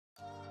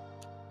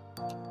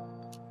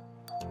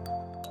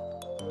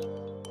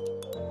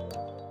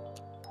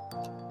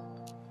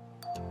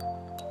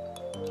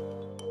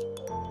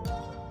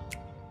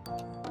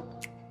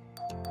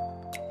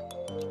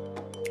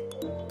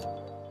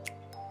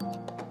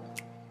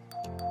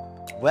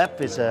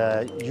WEP is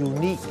a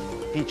unique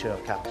feature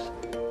of KAUST.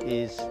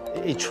 It's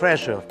a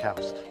treasure of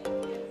KAUST.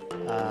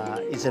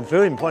 It's a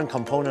very important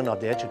component of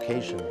the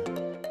education.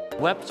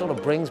 WEP sort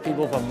of brings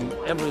people from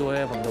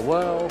everywhere, from the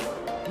world,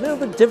 a little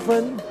bit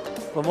different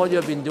from what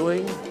you've been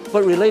doing,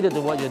 but related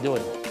to what you're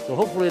doing. So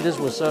hopefully this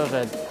will serve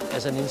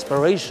as an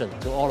inspiration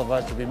to all of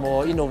us to be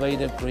more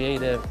innovative,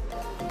 creative,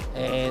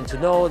 and to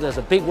know there's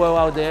a big world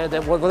out there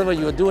that whatever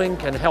you're doing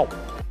can help.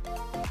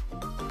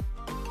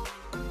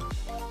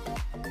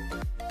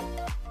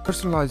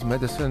 Personalized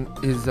medicine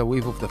is the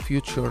wave of the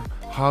future,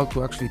 how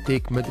to actually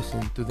take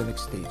medicine to the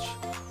next stage.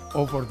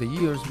 Over the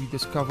years, we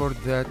discovered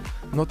that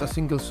not a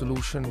single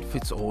solution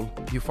fits all.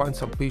 You find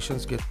some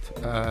patients get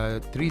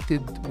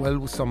treated well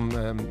with some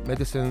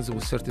medicines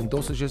with certain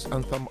dosages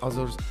and some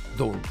others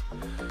don't.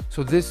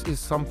 So this is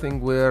something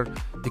where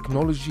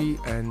technology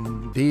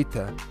and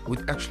data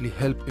would actually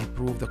help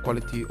improve the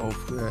quality of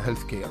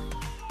healthcare.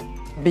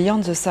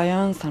 Beyond the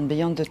science and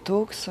beyond the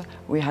talks,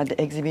 we had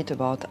exhibit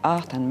about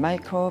art and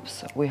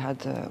microbes. We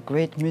had a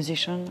great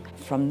musician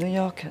from New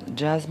York,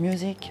 jazz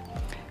music.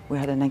 We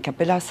had an a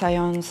cappella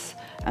science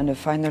and a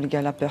final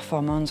gala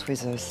performance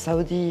with a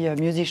Saudi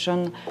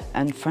musician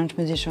and French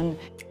musician.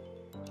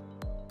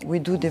 We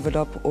do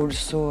develop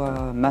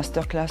also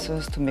master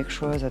classes to make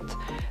sure that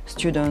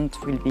students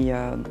will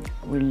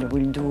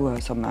do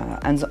some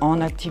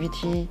hands-on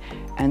activity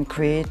and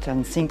create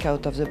and think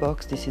out of the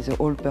box. This is the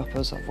whole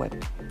purpose of WEP.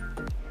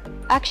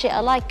 Actually, I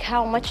like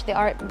how much they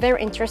are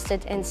very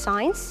interested in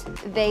science.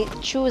 They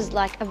choose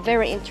like a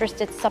very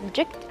interested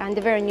subject and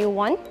a very new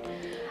one.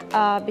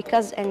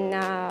 Because in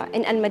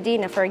Al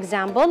Madina, for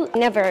example,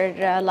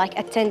 never like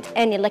attend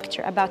any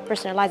lecture about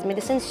personalized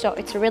medicine, so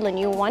it's a really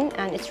new one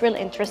and it's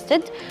really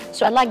interested.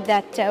 So I like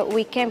that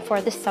we came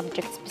for this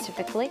subject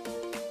specifically.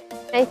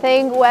 I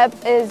think WEP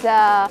is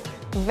a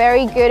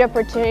very good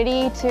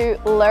opportunity to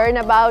learn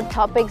about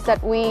topics that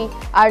we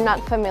are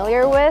not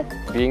familiar with.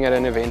 Being at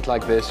an event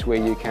like this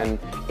where you can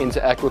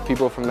interact with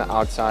people from the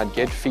outside,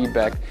 get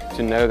feedback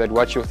to know that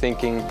what you're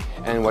thinking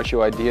and what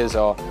your ideas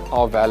are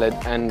valid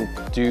and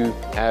do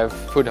have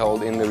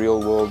foothold in the real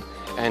world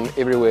and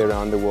everywhere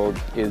around the world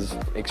is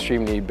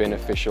extremely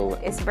beneficial.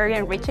 It's a very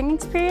enriching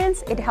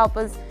experience. It helped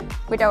us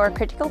with our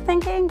critical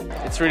thinking.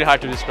 It's really hard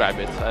to describe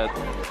it.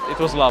 It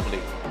was lovely.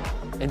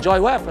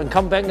 Enjoy WEP and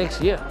come back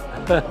next year.